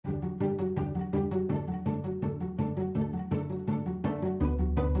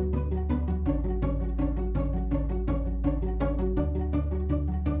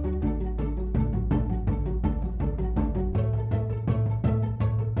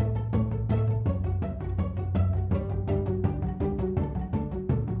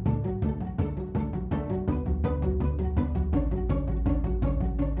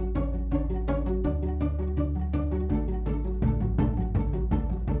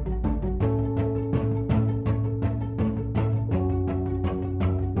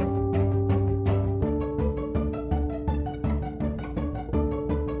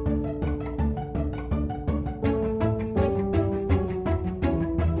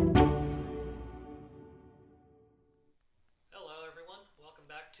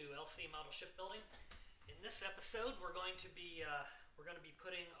LC model shipbuilding. In this episode, we're going to be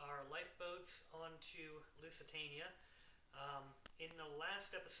putting our lifeboats onto Lusitania. In the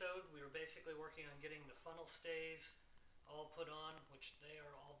last episode, we were basically working on getting the funnel stays all put on, which they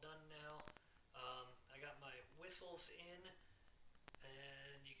are all done now. I got my whistles in,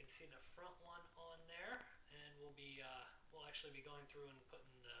 and you can see the front one on there. And we'll actually be going through and putting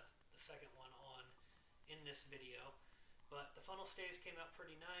the second one on in this video. But the funnel stays came out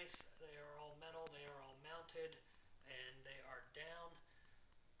pretty nice. They are all metal, they are all mounted, and they are down.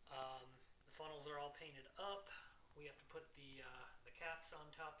 The funnels are all painted up. We have to put the caps on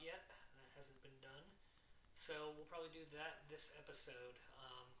top yet. That hasn't been done. So we'll probably do that this episode.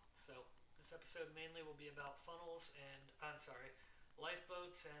 So this episode mainly will be about funnels and,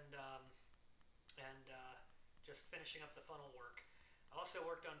 lifeboats and just finishing up the funnel work. I also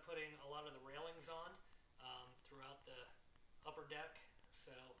worked on putting a lot of the railings on throughout the upper deck,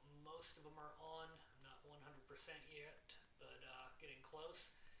 so most of them are on, not 100% yet, but getting close,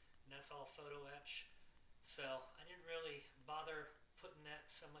 and that's all photo etch. So I didn't really bother putting that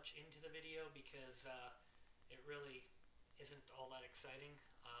so much into the video because it really isn't all that exciting,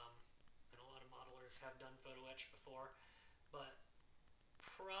 and a lot of modelers have done photo etch before, but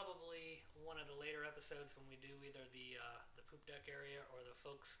probably one of the later episodes when we do either the poop deck area or the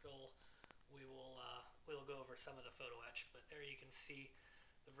forecastle, we'll go over some of the photo etch. But there you can see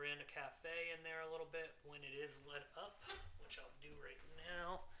the veranda cafe in there a little bit when it is lit up, which I'll do right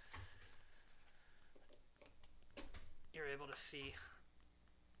now. You're able to see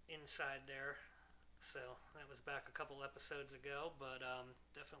inside there. So that was back a couple episodes ago, but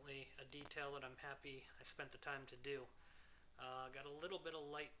definitely a detail that I'm happy I spent the time to do. Got a little bit of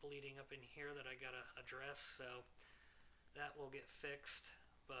light bleeding up in here that I gotta address, so that will get fixed.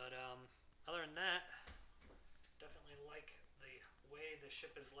 But other than that, definitely like the way the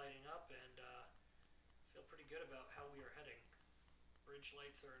ship is lighting up, and feel pretty good about how we are heading. Bridge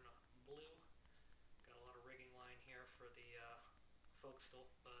lights are in blue. Got a lot of rigging line here for the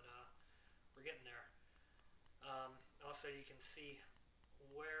forecastle, but we're getting there. Also, you can see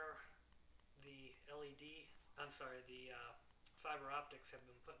where the fiber optics have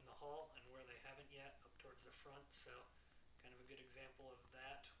been put in the hull and where they haven't yet, up towards the front. So kind of a good example of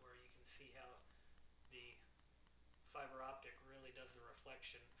that, where you can see how the fiber optic really does the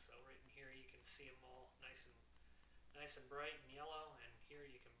reflection. So right in here you can see them all nice and bright and yellow, and here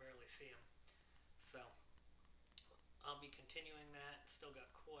you can barely see them. So I'll be continuing that. Still got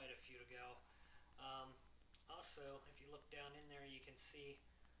quite a few to go. Also, if you look down in there, you can see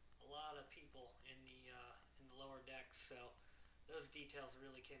a lot of people in the lower decks. So those details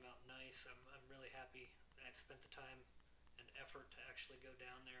really came out nice. I'm really happy that I spent the time and effort to actually go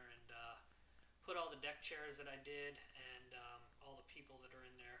down there and put all the deck chairs that I did, and all the people that are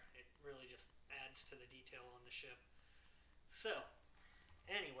in there. It really just adds to the detail on the ship. So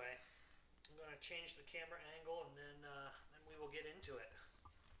anyway, I'm going to change the camera angle, and then we will get into it.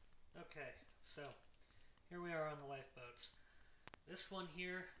 Okay, so here we are on the lifeboats. This one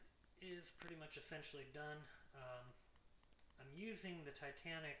here is pretty much essentially done. I'm using the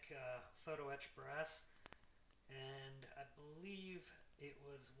Titanic photo etch brass, and I believe it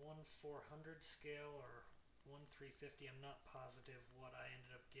was 1/400 scale or 1/350. I'm not positive what I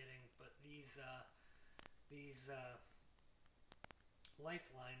ended up getting, but these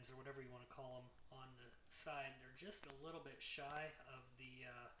lifelines, or whatever you want to call them, on the side, they're just a little bit shy of the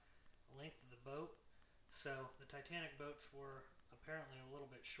length of the boat. So the Titanic boats were apparently a little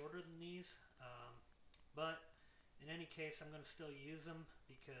bit shorter than these, but in any case, I'm going to still use them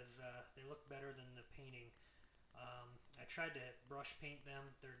because they look better than the painting. I tried to brush paint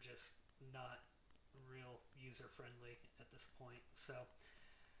them. They're just not real user-friendly at this point. So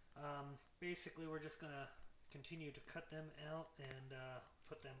basically, we're just going to continue to cut them out and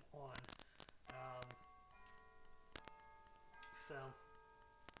put them on. So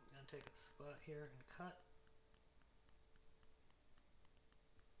I'm going to take a spot here and cut.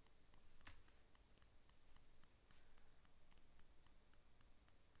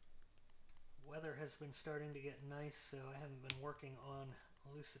 Weather has been starting to get nice, so I haven't been working on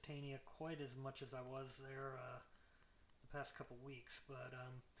Lusitania quite as much as I was there the past couple weeks, but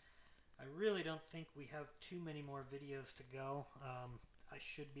I really don't think we have too many more videos to go. I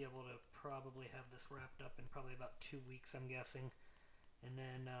should be able to probably have this wrapped up in probably about 2 weeks, I'm guessing. And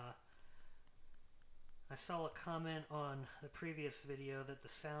then I saw a comment on the previous video that the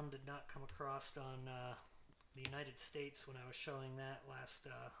sound did not come across on the United States when I was showing that last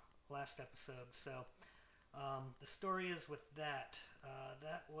episode. So the story is with that.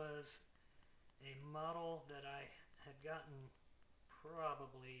 That was a model that I had gotten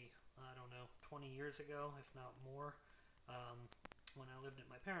probably, I don't know, 20 years ago, if not more, when I lived at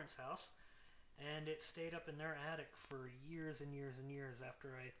my parents' house. And it stayed up in their attic for years and years and years after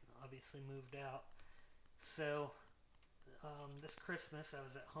I obviously moved out. So this Christmas I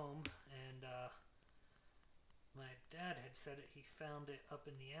was at home, and my dad had said that he found it up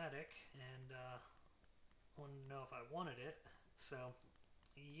in the attic and wanted to know if I wanted it. So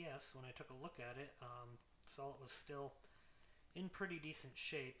yes, when I took a look at it, saw it was still in pretty decent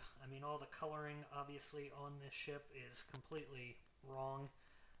shape. I mean, all the coloring obviously on this ship is completely wrong,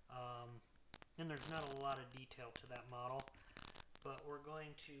 and there's not a lot of detail to that model. But we're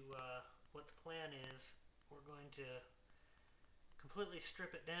going to, what the plan is, we're going to completely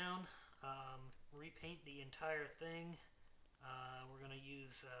strip it down, repaint the entire thing. We're going to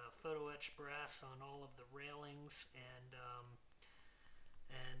use photo etch brass on all of the railings, and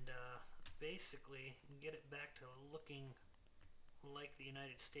basically get it back to looking like the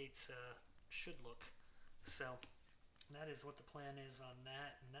United States should look. So that is what the plan is on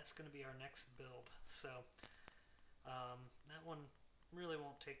that, and that's going to be our next build. So that one really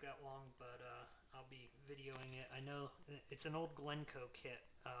won't take that long, but I'll be videoing it. I know it's an old Glencoe kit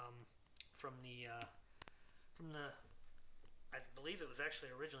from the I believe it was actually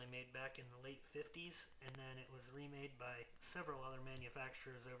originally made back in the late 50s, and then it was remade by several other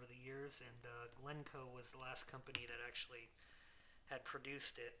manufacturers over the years, and Glencoe was the last company that actually had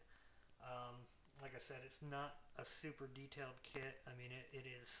produced it. Like I said, it's not a super detailed kit. I mean, it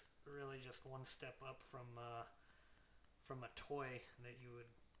is really just one step up from a toy that you would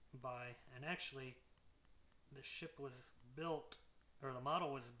buy. And actually, the ship was built, or the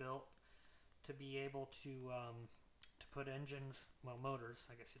model was built, to be able to put engines, well, motors,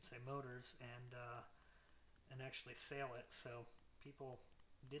 I guess you'd say motors, and actually sail it. So people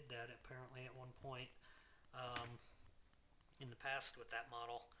did that apparently at one point in the past with that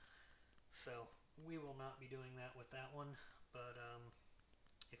model. So we will not be doing that with that one, but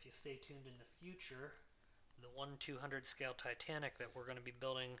if you stay tuned in the future, the 1/200 scale Titanic that we're going to be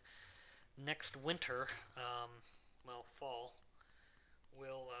building next winter, well, fall,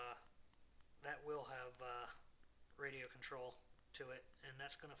 that will have radio control to it, and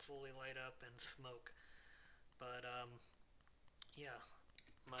that's going to fully light up and smoke. But yeah,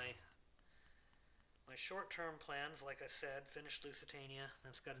 my short-term plans, like I said, finish Lusitania.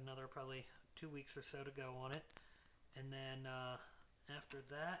 That's got another probably 2 weeks or so to go on it, and then after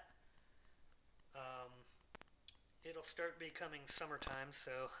that, it'll start becoming summertime,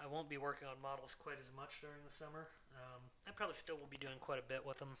 so I won't be working on models quite as much during the summer. I probably still will be doing quite a bit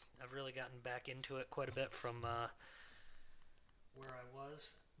with them. I've really gotten back into it quite a bit from where I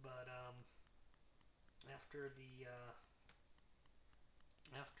was, but after the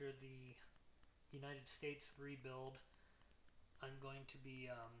United States rebuild, I'm going to be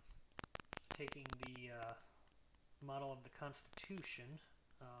taking the model of the Constitution,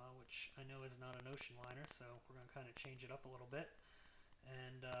 which I know is not an ocean liner, so we're going to kind of change it up a little bit,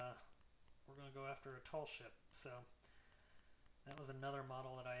 and we're going to go after a tall ship. So that was another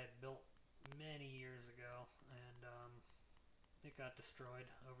model that I had built many years ago, and it got destroyed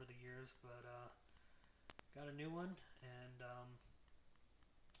over the years, but got a new one, and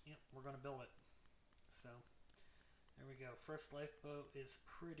yep, we're going to build it. So there we go. First lifeboat is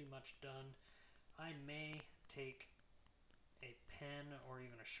pretty much done. I may take a pen or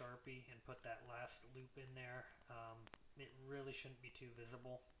even a Sharpie and put that last loop in there. It really shouldn't be too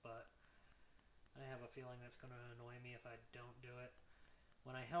visible, but I have a feeling that's going to annoy me if I don't do it.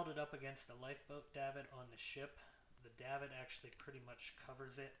 When I held it up against the lifeboat davit on the ship, the davit actually pretty much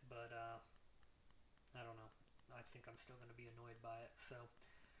covers it, but I don't know. I think I'm still going to be annoyed by it, so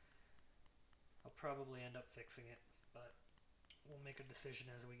I'll probably end up fixing it, but we'll make a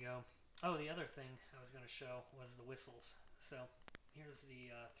decision as we go. Oh, the other thing I was going to show was the whistles. So here's the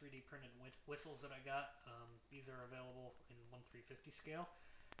 3D printed whistles that I got. These are available in 1/350 scale,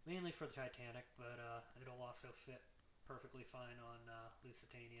 mainly for the Titanic, but it'll also fit perfectly fine on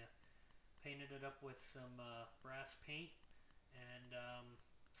Lusitania. Painted it up with some brass paint and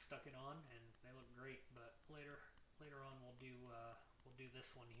stuck it on, and they look great. But later on, we'll do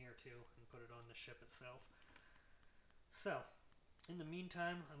this one here too and put it on the ship itself. So in the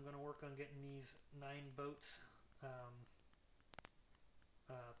meantime, I'm going to work on getting these 9 boats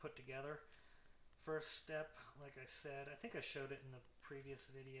put together. First step, like I said, I think I showed it in the previous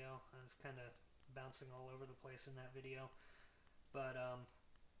video. I was kind of bouncing all over the place in that video, but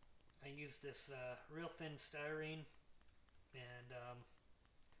I used this real thin styrene, and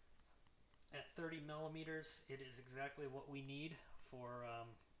at 30 millimeters, it is exactly what we need for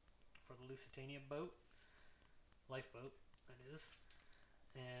the Lusitania boat, lifeboat, that is.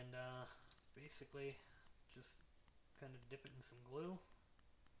 and basically just kind of dip it in some glue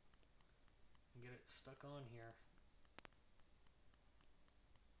and get it stuck on here.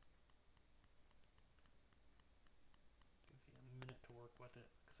 Gives you a minute to work with it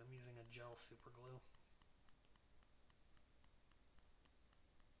because I'm using a gel super glue.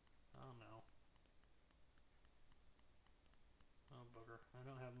 Oh no. Oh booger. I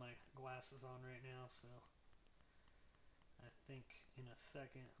don't have my glasses on right now, so I think in a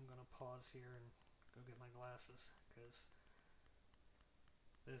second I'm going to pause here and go get my glasses because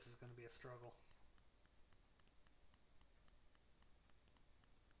this is going to be a struggle.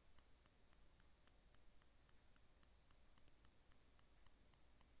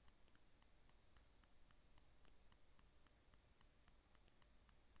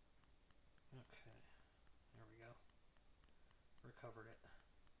 Okay, there we go. Recovered it.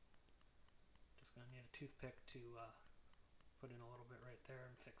 Just going to need a toothpick to put in a little bit right there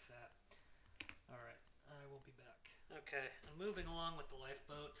and fix that. Alright, I will be back. Okay, I'm moving along with the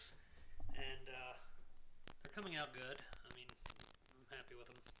lifeboats, and they're coming out good. I mean, I'm happy with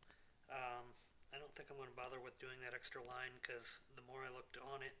them. I don't think I'm going to bother with doing that extra line because the more I looked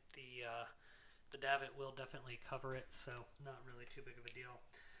on it, the davit will definitely cover it, so not really too big of a deal.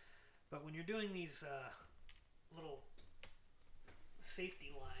 But when you're doing these little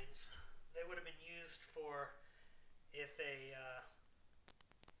safety lines, they would have been used for if a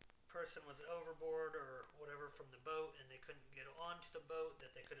person was overboard or whatever from the boat and they couldn't get onto the boat,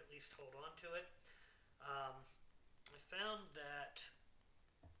 that they could at least hold on to it. I found that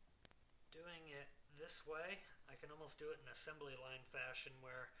doing it this way, I can almost do it in assembly line fashion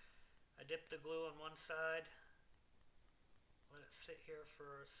where I dip the glue on one side, let it sit here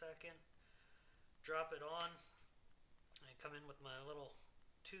for a second, drop it on, I come in with my little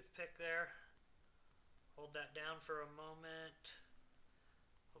toothpick there, hold that down for a moment,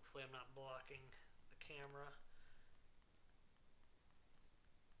 hopefully I'm not blocking the camera,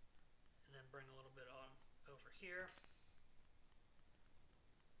 and then bring a little bit on over here,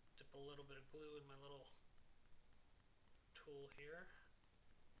 dip a little bit of glue in my little tool here,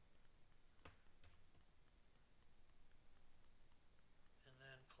 and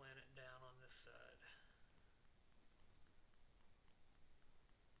then plant it down on this side.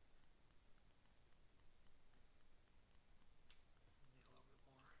 Need a little bit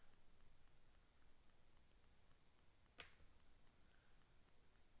more.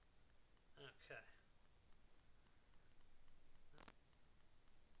 Okay.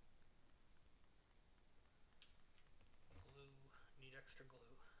 Glue, need extra glue.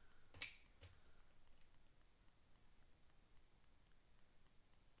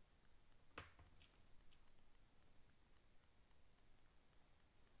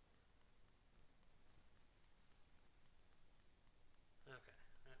 Okay,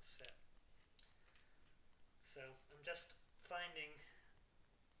 that's set. So I'm just finding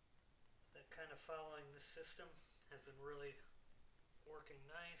that kind of following this system has been really working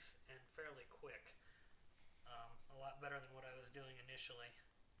nice and fairly quick. A lot better than what I was doing initially.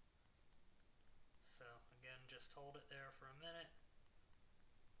 So again, just hold it there for a minute.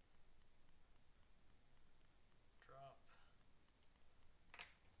 Drop.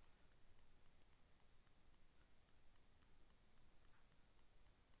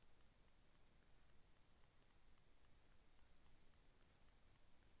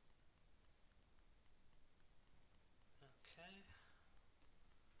 Okay.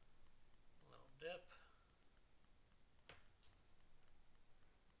 A little dip.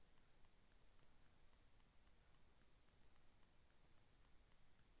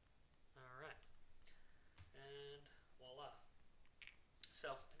 Alright. And voila. So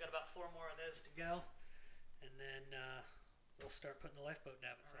I got about 4 more of those to go, and then we'll start putting the lifeboat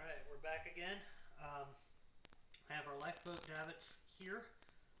davits on. Alright, we're back again. I have our lifeboat davits here.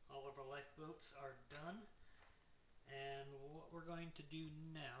 All of our lifeboats are done. And what we're going to do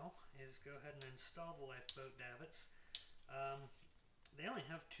now is go ahead and install the lifeboat davits. They only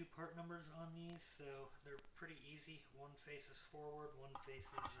have 2 part numbers on these, so they're pretty easy. One faces forward, one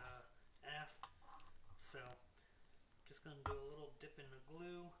faces aft. So just going to do a little dip in the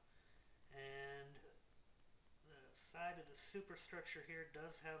glue, and the side of the superstructure here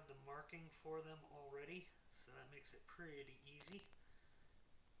does have the marking for them already, so that makes it pretty easy.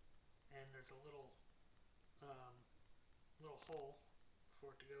 And there's a little hole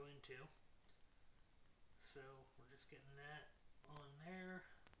for it to go into, so we're just getting that on there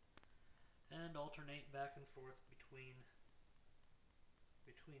and alternate back and forth between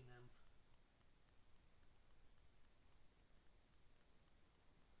them.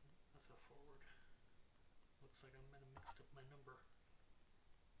 That's a forward. Looks like I might have mixed up my number.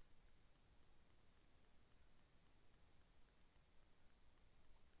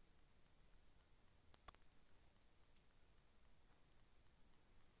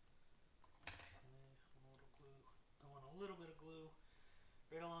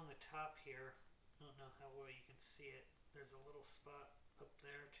 right along the top here, I don't know how well you can see it, there's a little spot up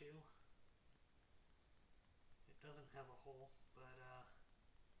there too. It doesn't have a hole, but I'm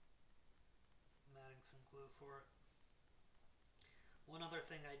adding some glue for it. One other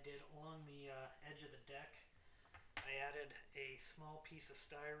thing I did along the edge of the deck, I added a small piece of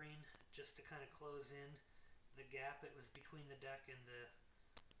styrene just to kind of close in the gap it was between the deck and the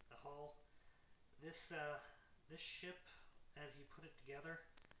hull. This ship, as you put it together,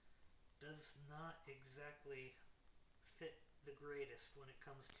 does not exactly fit the greatest when it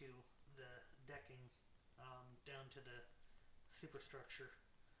comes to the decking down to the superstructure.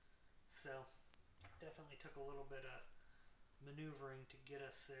 So definitely took a little bit of maneuvering to get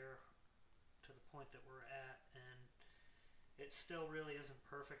us there to the point that we're at, and it still really isn't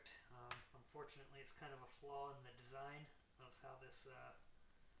perfect. Unfortunately, it's kind of a flaw in the design of how this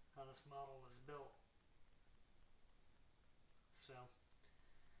model was built. So,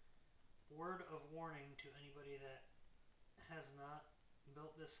 word of warning to anybody that has not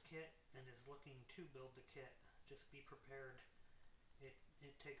built this kit and is looking to build the kit, just be prepared.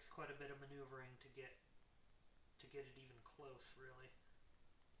 It takes quite a bit of maneuvering to get it even close, really.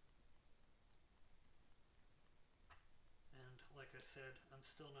 And like I said, I'm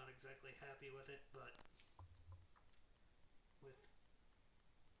still not exactly happy with it, but with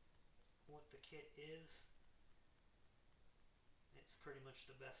what the kit is, it's pretty much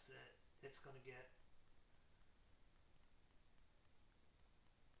the best that it's going to get.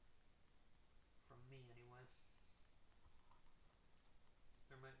 From me, anyway.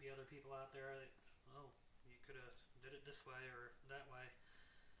 There might be other people out there that, oh, you could have did it this way or that way.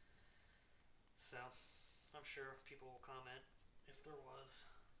 So, I'm sure people will comment if there was,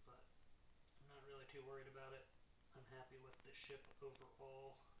 but I'm not really too worried about it. I'm happy with the ship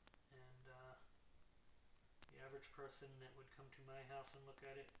overall, and the average person that would come to my house and look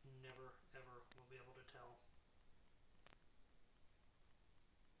at it never ever will be able to tell. Okay.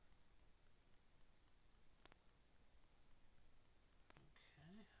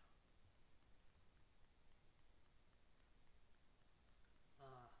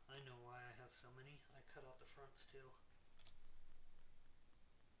 I know why I have so many. I cut out the fronts too. I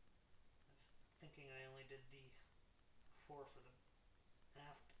was thinking I only did the 4 for the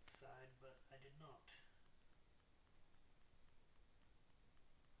aft side, but I did not.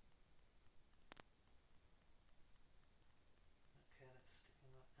 Okay, that's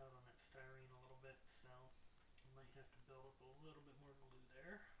sticking out on that styrene a little bit, so I might have to build up a little bit more glue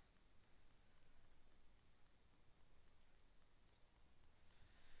there.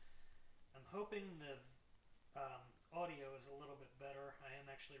 I'm hoping the audio is a little bit better. I am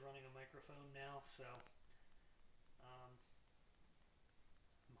actually running a microphone now, so I'm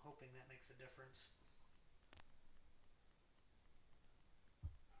hoping that makes a difference. Okay,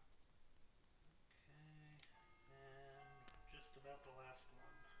 and just about the last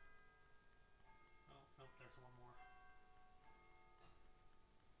one. Oh, nope, there's one more.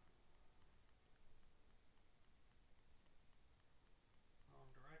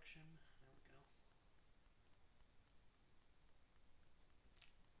 Wrong direction. There we go.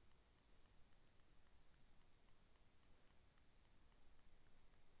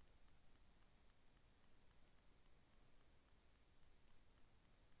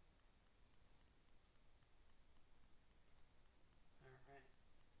 Alright.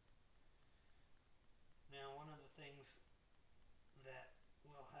 Now, one of the things that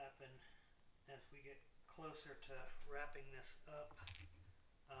will happen as we get closer to wrapping this up,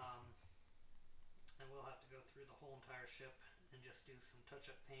 I will have to go through the whole entire ship and just do some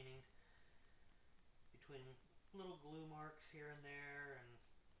touch-up painting between little glue marks here and there and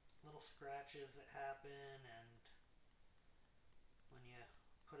little scratches that happen, and when you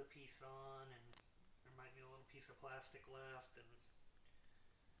put a piece on and there might be a little piece of plastic left and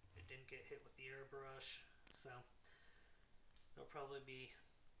it didn't get hit with the airbrush. So there'll probably be,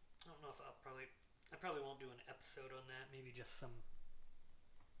 I don't know if I probably won't do an episode on that, maybe just some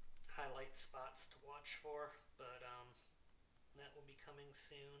highlight spots to watch for, but that will be coming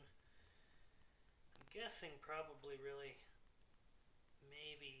soon. I'm guessing probably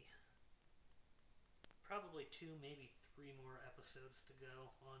probably 2, maybe 3 more episodes to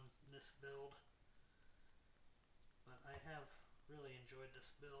go on this build. But I have really enjoyed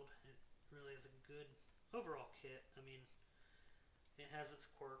this build. It really is a good overall kit. I mean, it has its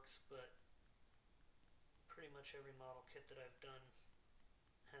quirks, but pretty much every model kit that I've done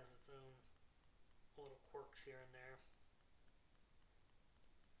has its own little quirks here and there.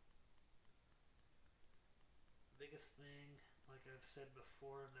 Biggest thing, like I've said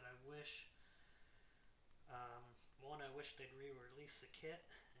before, that I wish one, I wish they'd re-release the kit,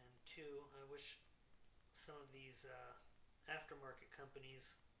 and two, I wish some of these aftermarket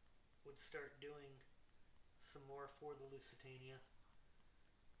companies would start doing some more for the Lusitania.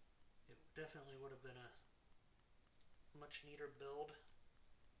 It definitely would have been a much neater build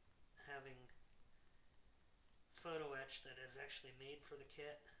having photo etch that is actually made for the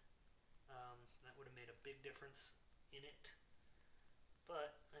kit. That would have made a big difference in it.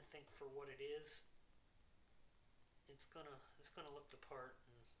 But I think for what it is, it's gonna look the part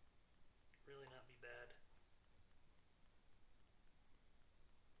and really not be bad.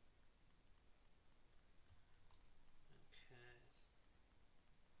 Okay.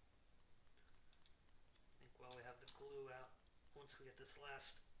 I think while we have the glue out, once we get this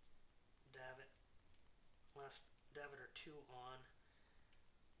last davit or two on,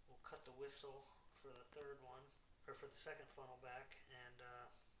 we'll cut the whistle for the third one, or for the second funnel back, and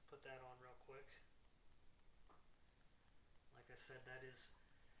put that on real quick. Like I said, that is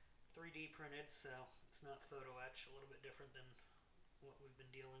 3D printed, so it's not photo etch, a little bit different than what we've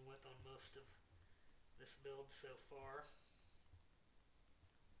been dealing with on most of this build so far.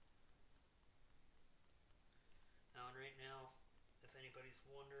 Now, and right now, if anybody's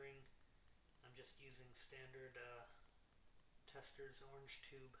wondering, I'm just using standard Tester's orange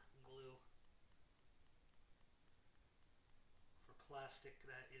tube glue. For plastic,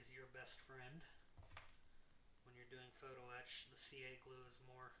 that is your best friend. When you're doing photo etch, the CA glue is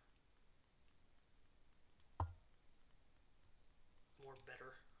more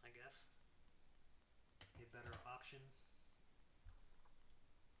better, I guess. A better option.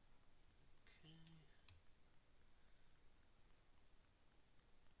 Okay.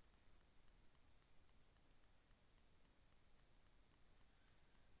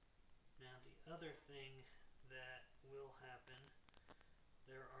 Now the other thing that will happen,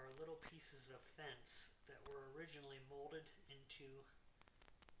 there are little pieces of fence that were originally molded into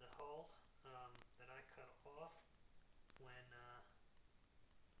the hull that I cut off when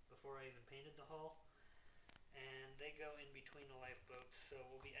before I even painted the hull, and they go in between the lifeboats, so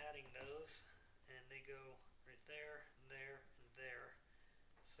we'll be adding those, and they go right there, there, and there.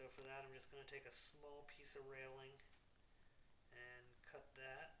 So for that, I'm just going to take a small piece of railing and cut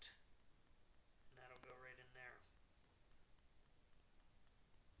that, and that'll go right in there.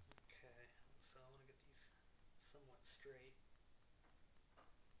 Okay, so I want to get these somewhat straight.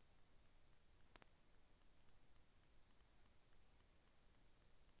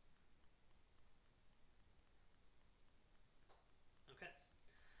 Okay.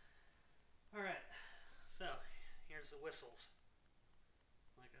 Alright, so here's the whistles.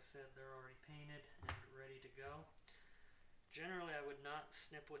 Like I said, they're already painted and ready to go. Generally, I would not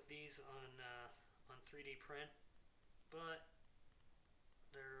snip with these on 3D print, but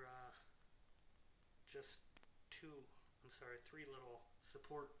they're just three little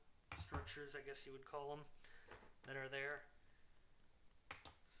support structures, I guess you would call them, that are there.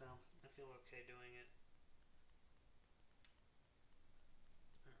 So I feel okay doing it.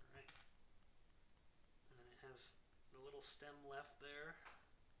 Alright. And then it has the little stem left there.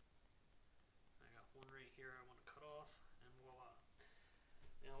 I got one right here I want to cut off, and voila.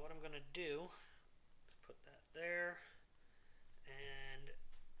 Now what I'm going to do is put that there, and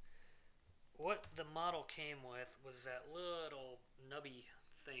what the model came with was that little nubby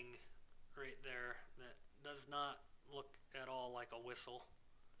thing right there that does not look at all like a whistle.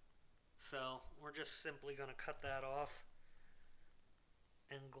 So we're just simply going to cut that off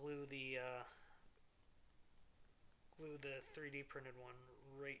and glue the 3D printed one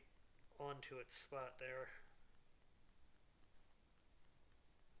right onto its spot there.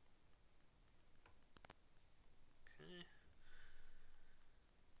 Okay.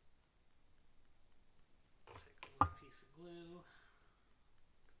 Take a little piece of glue.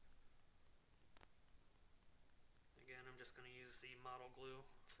 Again, I'm just going to use the model glue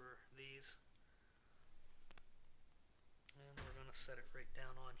for these. And we're going to set it right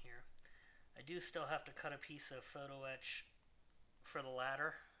down on here. I do still have to cut a piece of photo etch for the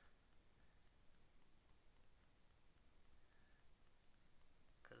ladder.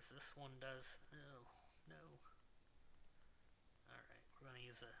 Because this one does... Oh, no. Alright, we're going to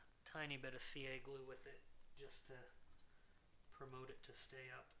use a tiny bit of CA glue with it just to promote it to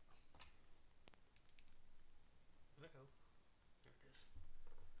stay up. Uh-oh. There it is.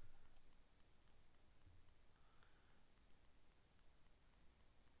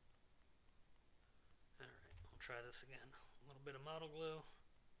 Alright, I'll try this again. A little bit of model glue,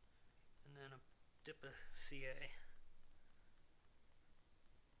 and then a dip of CA.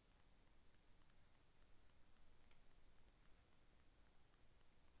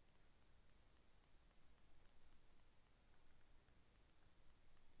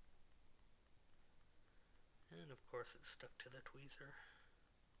 And of course it's stuck to the tweezer.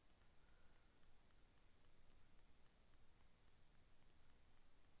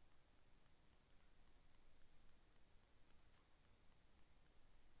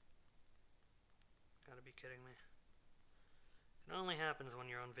 Gotta be kidding me. It only happens when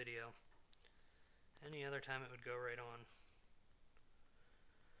you're on video. Any other time it would go right on.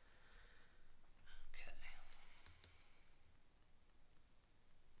 Okay.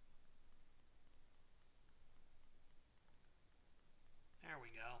 There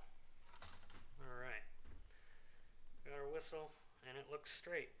we go. Alright. Got our whistle, and it looks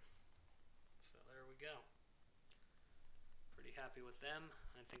straight. So there we go. Pretty happy with them.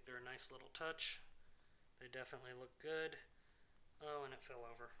 I think they're a nice little touch. They definitely look good. Oh, and it fell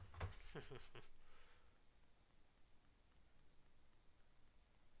over.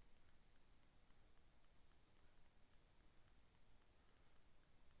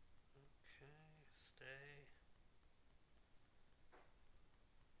 Stay.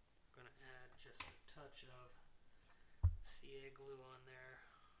 I'm going to add just a touch of CA glue on there.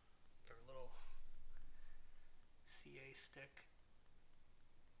 Their little CA stick.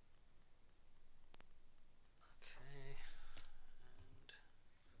 Okay. And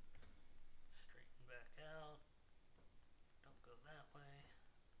straighten back out. Don't go that way.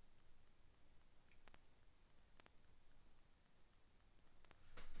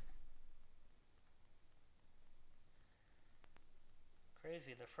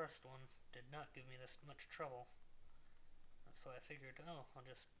 Crazy, the first one did not give me this much trouble. That's why I figured, oh, I'll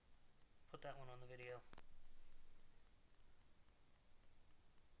just put that one on the video.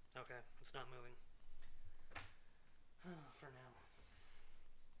 Okay, it's not moving. For now.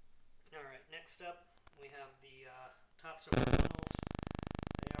 Alright, next up we have the tops of our funnels.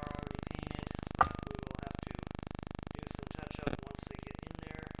 They are already painted. We will have to do some touch-up once they get in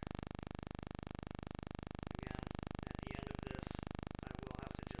there. Again, at the end of this, I will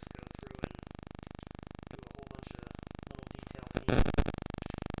have to just go through and do a whole bunch of little detail painting.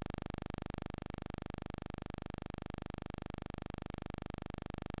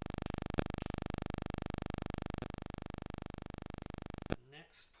 The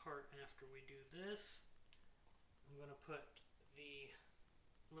next part after we do this, I'm going to put the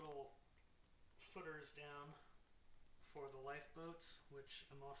little footers down for the lifeboats, which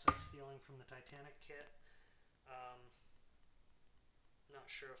I'm also stealing from the Titanic kit. Not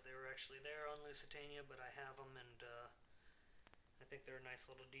sure if they were actually there on Lusitania, but I have them, and I think they're a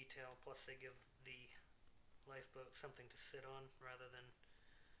nice little detail. Plus they give the lifeboat something to sit on rather than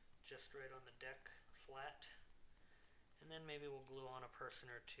just right on the deck flat. And then maybe we'll glue on a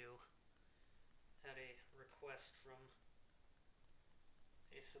person or two. Had a request from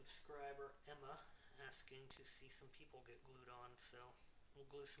a subscriber, Emma, asking to see some people get glued on, so we'll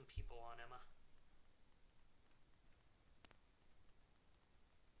glue some people on, Emma.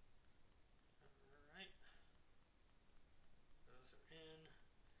 Alright. Those are in.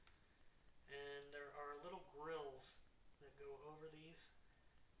 And there are little grills that go over these.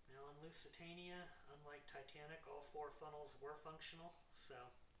 Now on Lusitania, unlike Titanic, all 4 funnels were functional,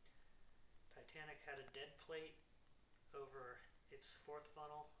 so Titanic had a dead plate over its 4th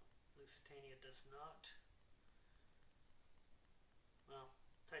funnel. Lusitania does not. Well,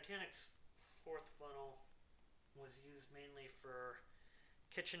 Titanic's 4th funnel was used mainly for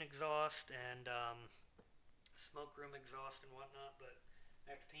kitchen exhaust and smoke room exhaust and whatnot, but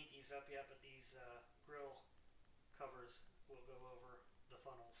I have to paint these up yet, but these grill covers will go over the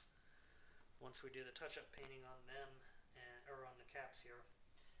funnels once we do the touch-up painting on them, or on the caps here.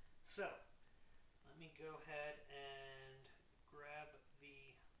 So let me go ahead and grab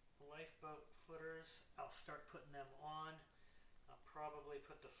the lifeboat footers. I'll start putting them on. I'll probably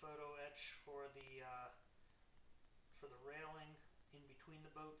put the photo etch for the railing in between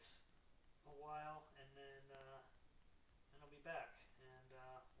the boats a while, and then I'll be back, and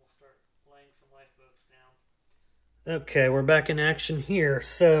we'll start laying some lifeboats down. Okay, we're back in action here.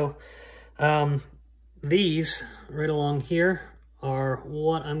 So these right along here are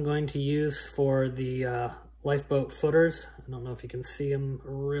what I'm going to use for the lifeboat footers. I don't know if you can see them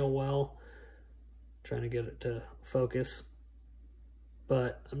real well. I'm trying to get it to focus.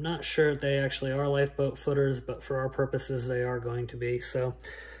 But I'm not sure if they actually are lifeboat footers, but for our purposes they are going to be. So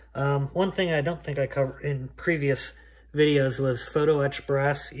one thing I don't think I covered in previous videos was photo etch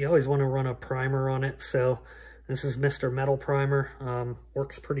brass. You always want to run a primer on it, so this is Mr. Metal Primer.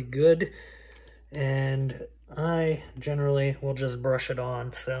 Works pretty good, and I generally will just brush it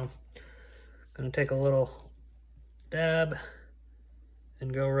on. So I'm going to take a little dab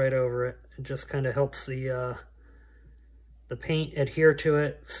and go right over it. It just kind of helps the paint adhere to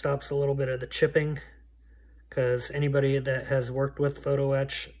it, stops a little bit of the chipping, because anybody that has worked with photo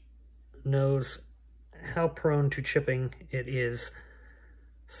etch knows how prone to chipping it is.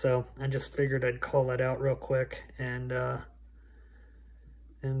 So I just figured I'd call that out real quick and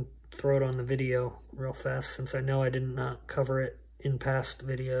throw it on the video real fast, since I know I did not cover it in past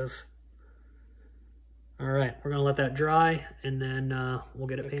videos. All right, we're gonna let that dry, and then we'll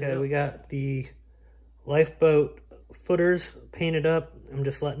get it painted up. Okay, we got the Lifeboat footers painted up. I'm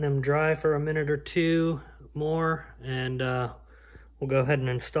just letting them dry for a minute or two more, and we'll go ahead and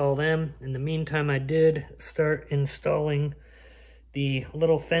install them. In the meantime, I did start installing the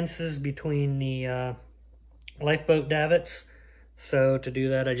little fences between the Lifeboat davits. So to do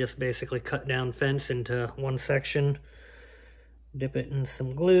that, I just basically cut down fence into one section, dip it in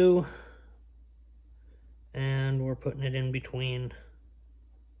some glue, and we're putting it in between.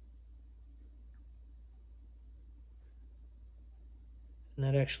 And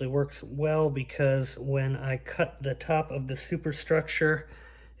that actually works well, because when I cut the top of the superstructure,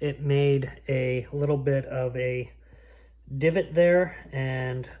 it made a little bit of a divot there,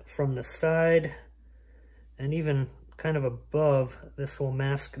 and from the side and even kind of above, this will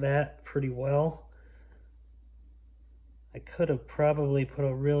mask that pretty well. I could have probably put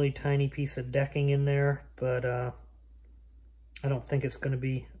a really tiny piece of decking in there, but I don't think it's going to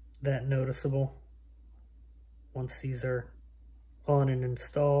be that noticeable once these are on and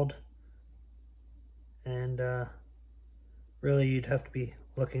installed. And really, you'd have to be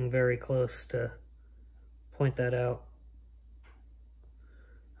looking very close to point that out.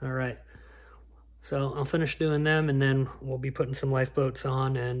 All right, so I'll finish doing them, and then we'll be putting some Lifeboats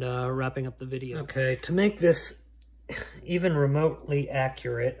on and wrapping up the video. Okay, to make this even remotely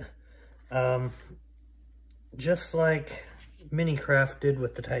accurate, just like Minicraft did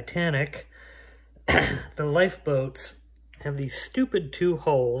with the Titanic, the Lifeboats have these stupid 2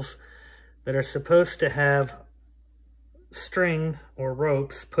 holes that are supposed to have string or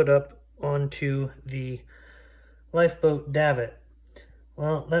ropes put up onto the Lifeboat davit.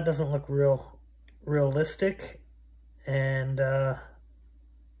 Well, that doesn't look realistic, and I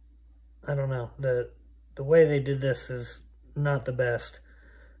don't know, the way they did this is not the best.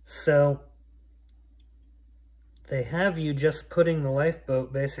 So they have you just putting the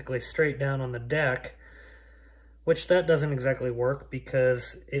lifeboat basically straight down on the deck, which that doesn't exactly work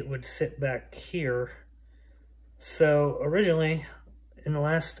because it would sit back here. So originally, in the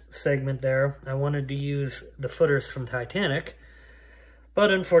last segment there, I wanted to use the footers from Titanic,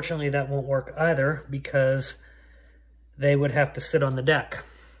 but unfortunately that won't work either because they would have to sit on the deck.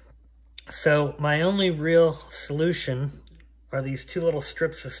 So my only real solution are these 2 little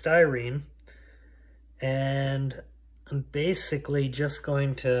strips of styrene, and I'm basically just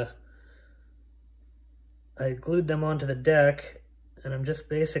going to, I glued them onto the deck, and I'm just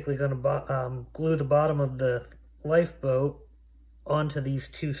basically going to glue the bottom of the lifeboat onto these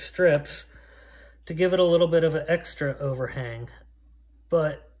 2 strips to give it a little bit of an extra overhang.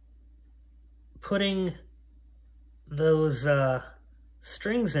 But putting those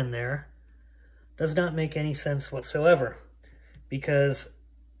strings in there does not make any sense whatsoever, because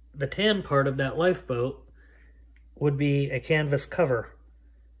the tan part of that lifeboat would be a canvas cover,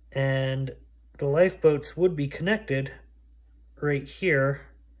 and the lifeboats would be connected right here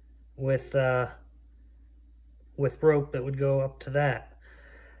with rope that would go up to that.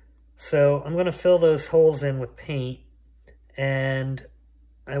 So I'm going to fill those holes in with paint, and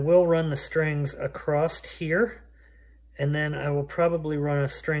I will run the strings across here, and then I will probably run a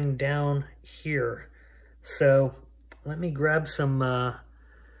string down here. So let me grab some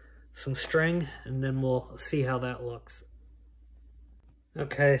string, and then we'll see how that looks.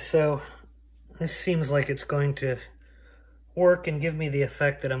 Okay, so this seems like it's going to work and give me the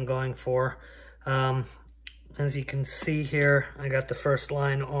effect that I'm going for. As you can see here, I got the first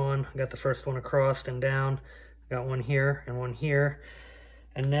line on, I got the first one across and down, I got one here and one here,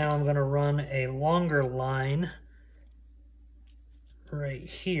 and now I'm going to run a longer line right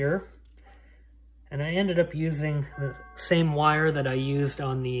here. And I ended up using the same wire that I used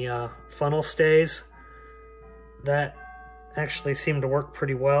on the funnel stays. That actually seemed to work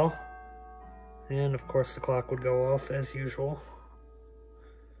pretty well. And of course the clock would go off as usual.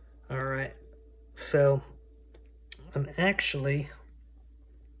 Alright, so I'm actually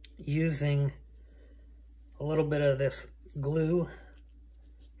using a little bit of this glue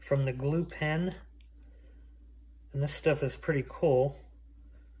from the glue pen. And this stuff is pretty cool.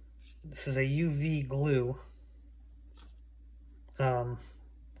 This is a UV glue.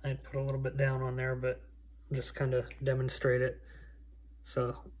 I'd put a little bit down on there, but just kind of demonstrate it.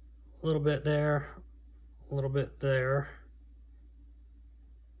 So a little bit there, a little bit there.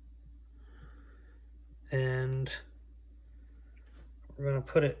 and we're going to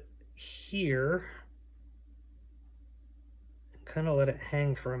put it here and kind of let it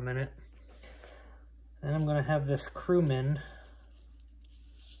hang for a minute. And I'm going to have this crewman,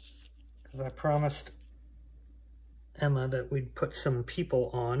 because I promised Emma that we'd put some people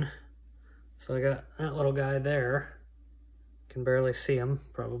on. So I got that little guy there. Can barely see him,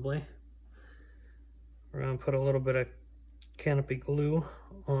 probably. We're going to put a little bit of canopy glue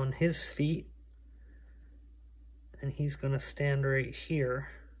on his feet. And he's going to stand right here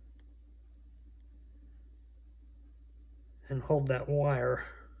and hold that wire.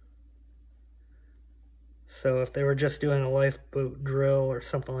 So if they were just doing a lifeboat drill or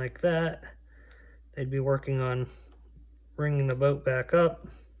something like that, they'd be working on bringing the boat back up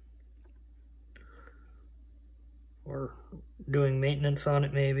or doing maintenance on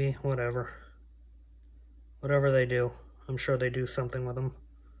it, maybe, whatever. Whatever they do, I'm sure they do something with them.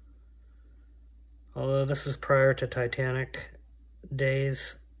 Although this is prior to Titanic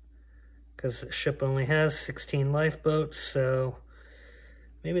days, because the ship only has 16 lifeboats, so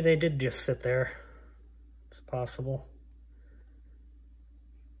maybe they did just sit there. It's possible.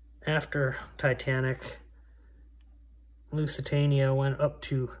 After Titanic, Lusitania went up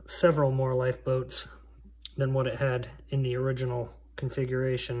to several more lifeboats than what it had in the original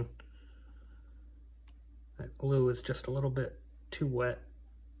configuration. That glue is just a little bit too wet.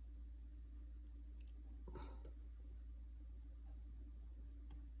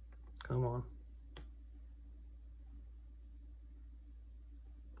 Come on.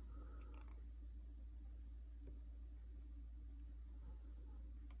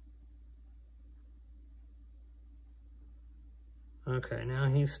 Okay, now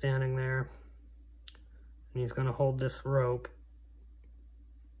he's standing there, and he's going to hold this rope.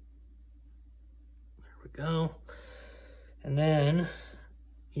 There we go. And then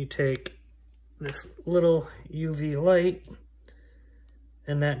you take this little UV light,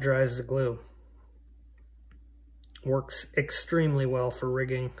 and that dries the glue. Works extremely well for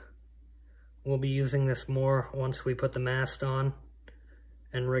rigging. We'll be using this more once we put the mast on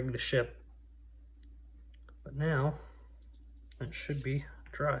and rig the ship. But now, it should be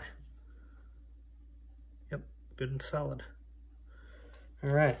dry. Yep, good and solid. All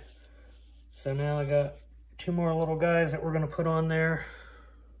right, so now I got two more little guys that we're gonna put on there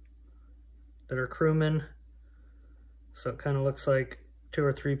that are crewmen. So it kind of looks like 2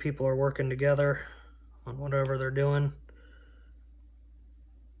 or 3 people are working together on whatever they're doing.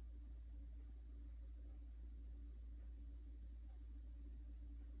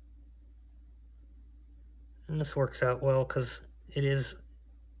 And this works out well because it is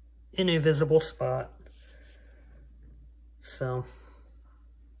in a visible spot. So,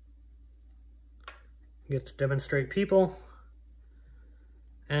 you get to demonstrate people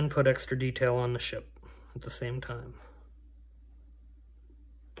and put extra detail on the ship at the same time.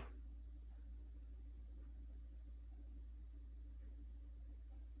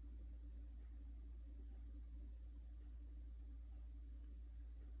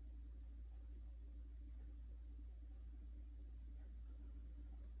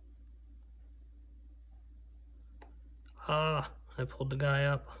 I pulled the guy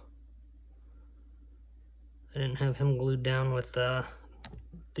up. I didn't have him glued down with the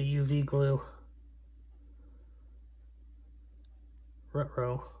UV glue.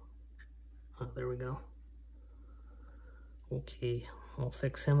 Ruh-roh. Oh, there we go. Okay, I'll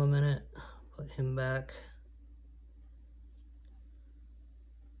fix him a minute. Put him back.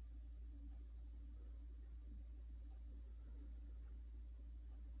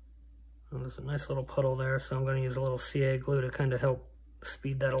 And there's a nice little puddle there, so I'm going to use a little CA glue to kind of help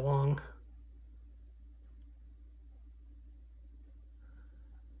speed that along.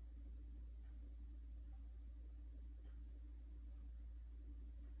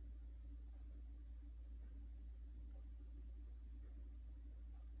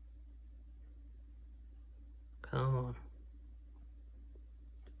 Come on.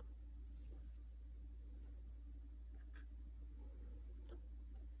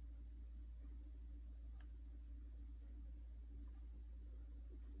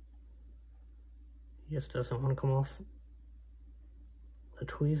 He just doesn't want to come off the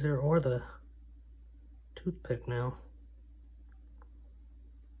tweezer or the toothpick now.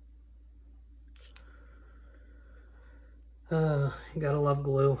 You gotta love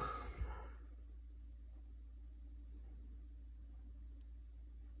glue.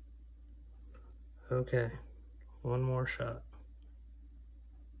 Okay, one more shot.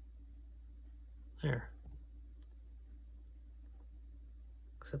 There.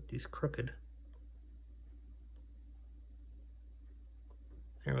 Except he's crooked.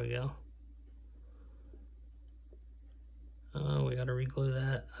 There we go. We gotta reglue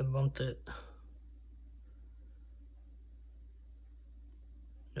that. I bumped it.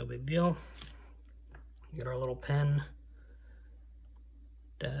 No big deal. Get our little pen.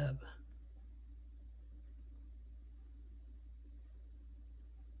 Dab.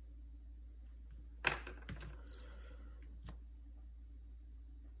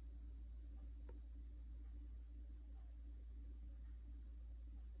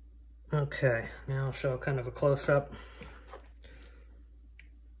 Okay, now I'll show kind of a close-up.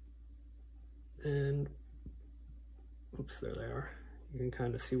 And, oops, there they are. You can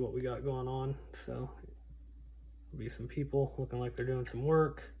kind of see what we got going on. So, there'll be some people looking like they're doing some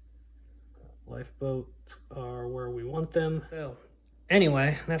work. Lifeboats are where we want them. So,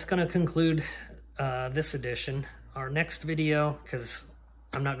 anyway, that's going to conclude this edition. Our next video, because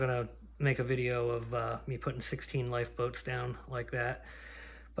I'm not going to make a video of me putting 16 lifeboats down like that.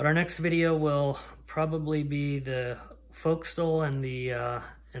 But our next video will probably be the forecastle and the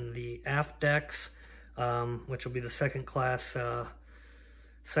aft decks, which will be the second class,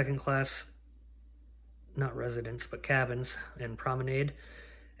 not residence, but cabins and promenade.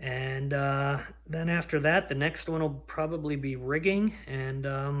 And then after that, the next one will probably be rigging, and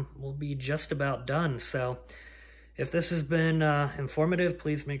we'll be just about done. So if this has been informative,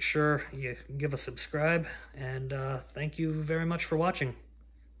 please make sure you give a subscribe, and thank you very much for watching.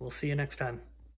 We'll see you next time.